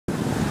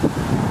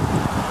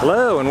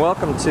Hello and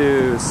welcome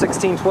to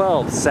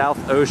 1612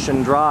 South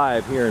Ocean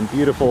Drive here in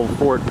beautiful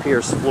Fort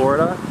Pierce,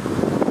 Florida.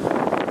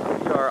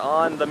 We are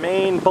on the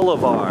main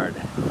boulevard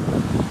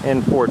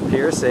in Fort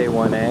Pierce,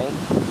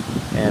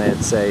 A1A, and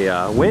it's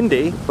a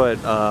windy but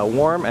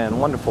warm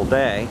and wonderful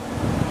day.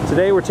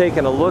 Today we're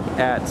taking a look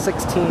at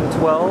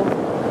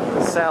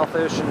 1612 South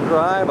Ocean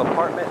Drive,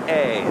 Apartment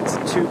A. It's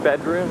a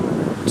 2-bedroom,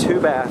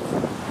 2-bath,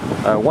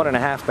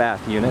 1.5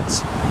 bath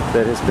units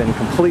that has been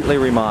completely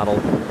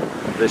remodeled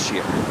this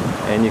year.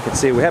 And you can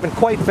see we haven't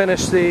quite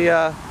finished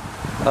the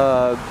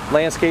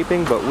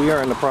landscaping, but we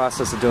are in the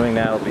process of doing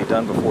that. It'll be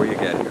done before you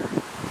get here.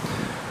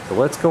 So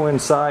let's go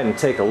inside and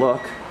take a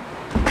look.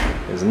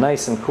 It's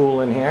nice and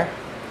cool in here.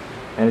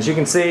 And as you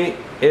can see,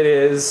 it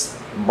is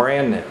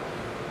brand new.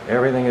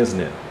 Everything is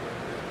new.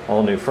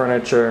 All new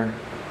furniture,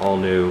 all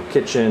new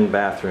kitchen,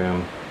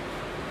 bathroom,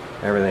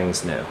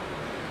 everything's new.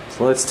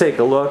 So let's take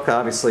a look.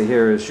 Obviously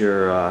here is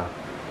your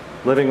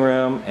living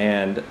room,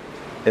 and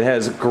it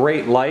has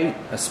great light,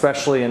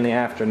 especially in the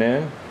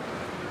afternoon.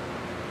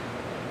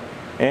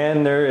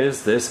 And there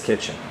is this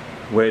kitchen,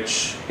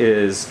 which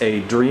is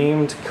a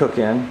dreamed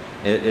cook-in.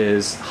 It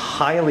is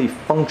highly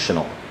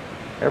functional.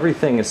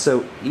 Everything is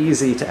so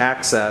easy to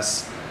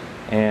access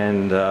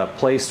and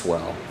placed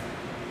well.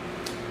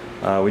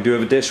 We do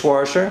have a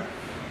dishwasher,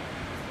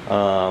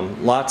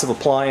 lots of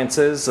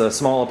appliances,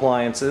 small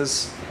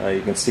appliances.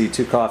 You can see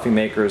 2 coffee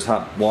makers,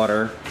 hot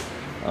water.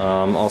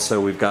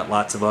 Also, we've got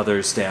lots of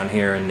others down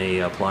here in the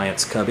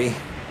appliance cubby.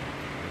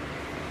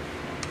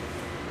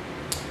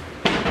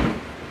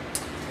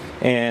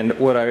 And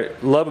what I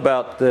love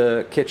about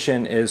the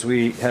kitchen is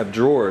we have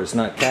drawers,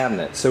 not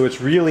cabinets. So it's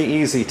really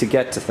easy to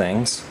get to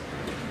things.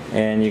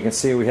 And you can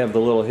see we have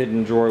the little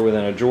hidden drawer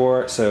within a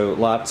drawer. So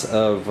lots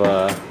of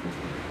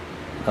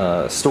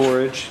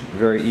storage,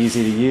 very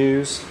easy to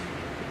use.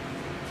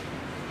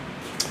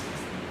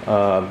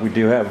 We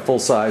do have a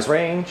full-size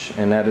range,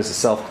 and that is a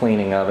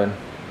self-cleaning oven.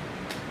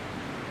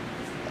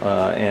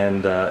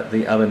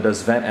 The oven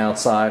does vent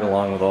outside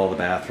along with all the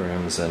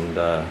bathrooms and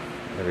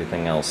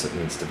everything else that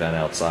needs to vent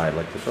outside,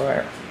 like the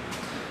dryer.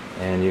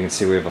 And you can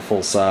see we have a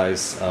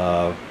full-size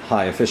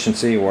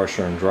high-efficiency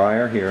washer and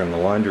dryer here in the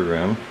laundry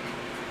room.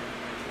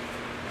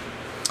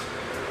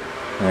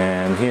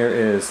 And here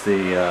is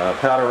the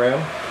powder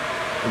room.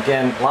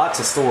 Again, lots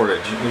of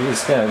storage. You're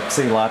just going to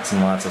see lots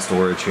and lots of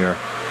storage here.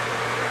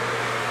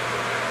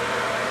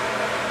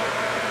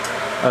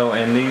 Oh,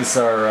 and these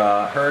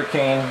are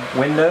hurricane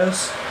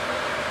windows.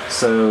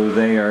 So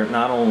they are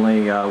not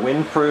only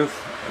windproof,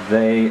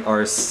 they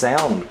are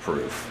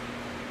soundproof,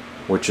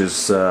 which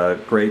is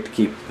great to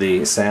keep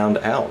the sound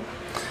out.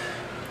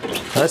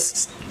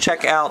 Let's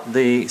check out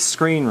the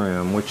screen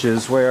room, which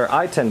is where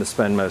I tend to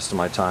spend most of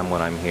my time when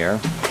I'm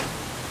here.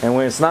 And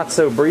when it's not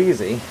so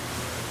breezy,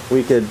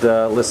 we could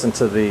listen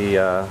to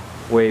the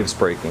waves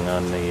breaking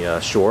on the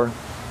shore.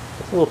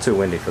 It's a little too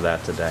windy for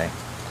that today.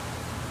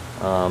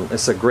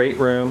 It's a great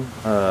room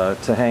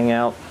to hang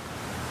out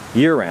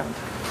year-round.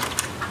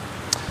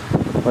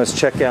 Let's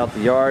check out the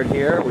yard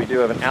here. We do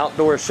have an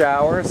outdoor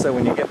shower, so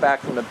when you get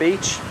back from the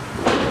beach,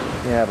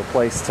 you have a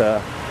place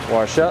to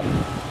wash up.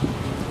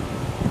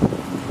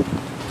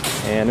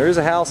 And there is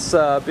a house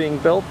being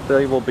built.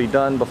 They will be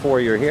done before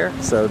you're here,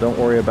 so don't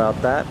worry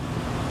about that.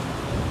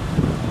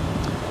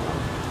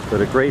 But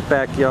a great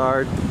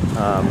backyard.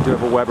 Do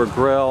have a Weber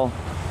grill.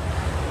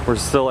 We're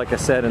still, like I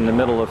said, in the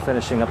middle of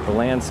finishing up the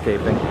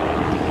landscaping.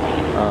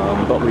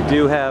 But we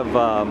do have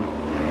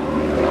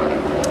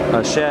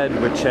a shed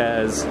which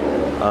has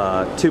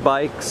 2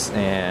 bikes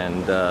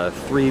and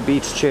 3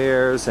 beach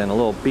chairs and a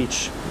little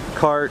beach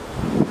cart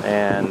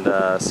and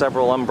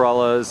several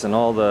umbrellas and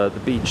all the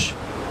beach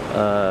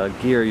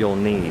gear you'll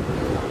need.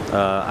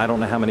 I don't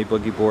know how many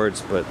boogie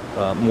boards, but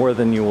more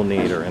than you will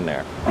need are in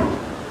there.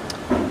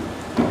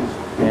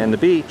 And the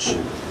beach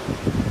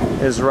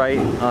is right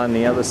on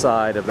the other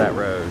side of that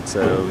road,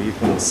 so you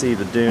can see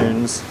the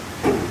dunes,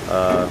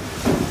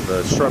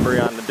 the shrubbery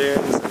on the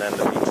dunes, and then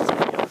the beach is on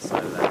the other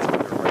side of that, so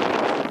we're right on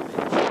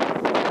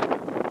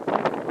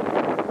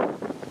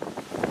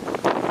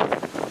the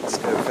beach. Let's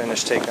go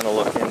finish taking a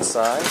look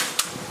inside.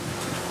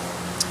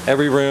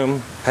 Every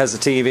room has a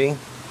TV,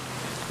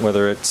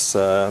 whether it's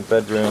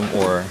bedroom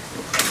or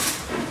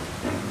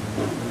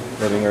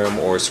living room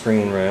or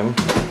screen room.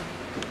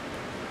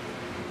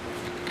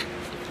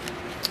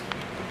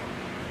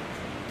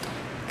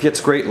 Gets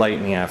great light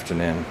in the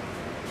afternoon.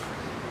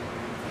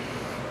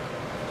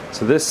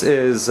 So this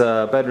is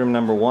bedroom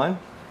number 1,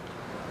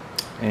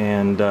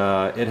 and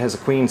it has a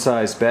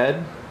queen-size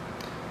bed.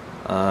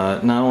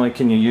 Not only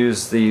can you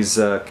use these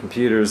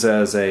computers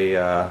as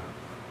a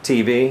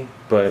TV,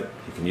 but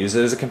you can use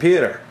it as a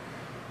computer.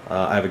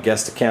 I have a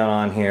guest account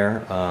on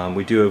here.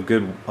 We do have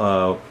good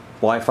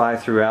Wi-Fi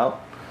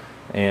throughout,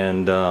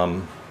 and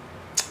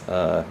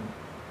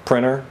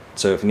printer.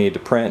 So if you need to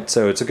print,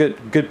 so it's a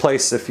good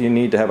place if you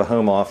need to have a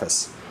home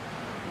office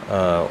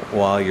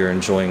while you're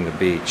enjoying the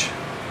beach.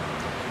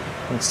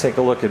 Let's take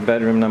a look at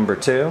bedroom number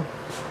 2.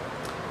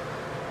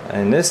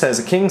 And this has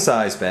a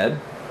king-size bed.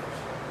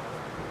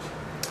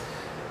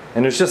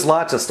 And there's just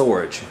lots of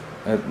storage.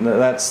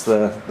 That's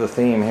the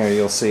theme here.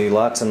 You'll see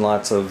lots and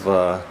lots of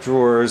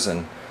drawers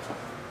and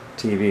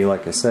TV,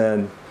 like I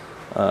said.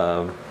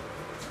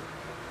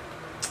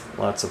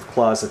 Lots of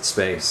closet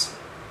space.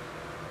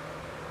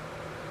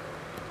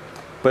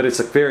 But it's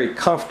a very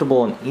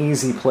comfortable and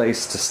easy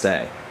place to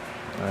stay.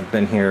 I've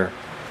been here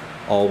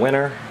all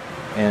winter,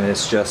 and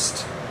it's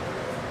just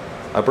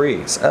a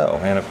breeze. Oh,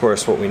 and of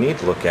course what we need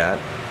to look at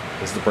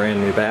is the brand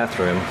new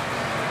bathroom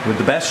with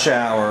the best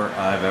shower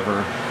I've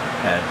ever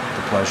had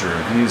the pleasure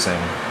of using.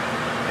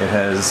 It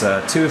has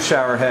 2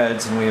 shower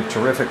heads, and we have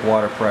terrific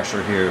water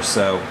pressure here,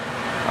 so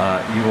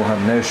you will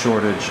have no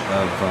shortage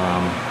of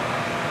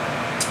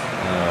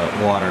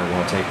water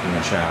while taking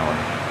a shower.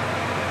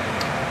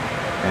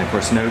 And of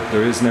course,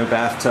 there is no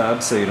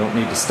bathtub, so you don't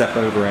need to step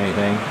over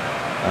anything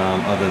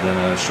other than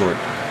a short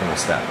little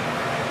step.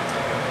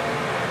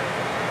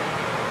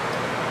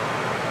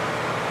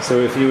 So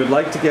if you would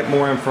like to get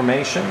more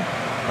information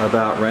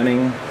about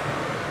renting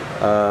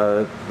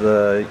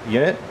the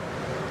unit,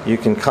 you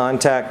can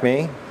contact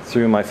me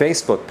through my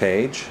Facebook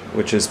page,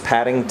 which is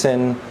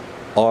Paddington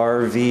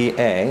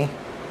RVA,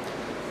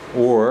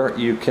 or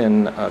you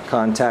can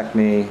contact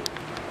me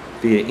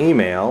via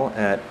email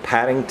at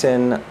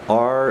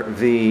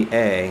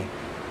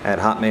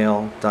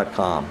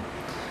paddingtonrva@hotmail.com.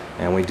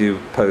 And we do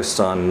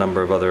post on a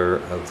number of other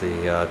of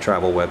the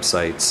travel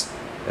websites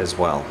as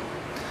well.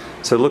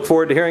 So look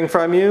forward to hearing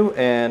from you,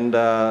 and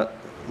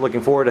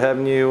looking forward to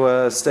having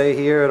you stay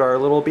here at our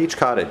little beach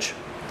cottage.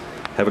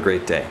 Have a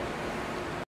great day.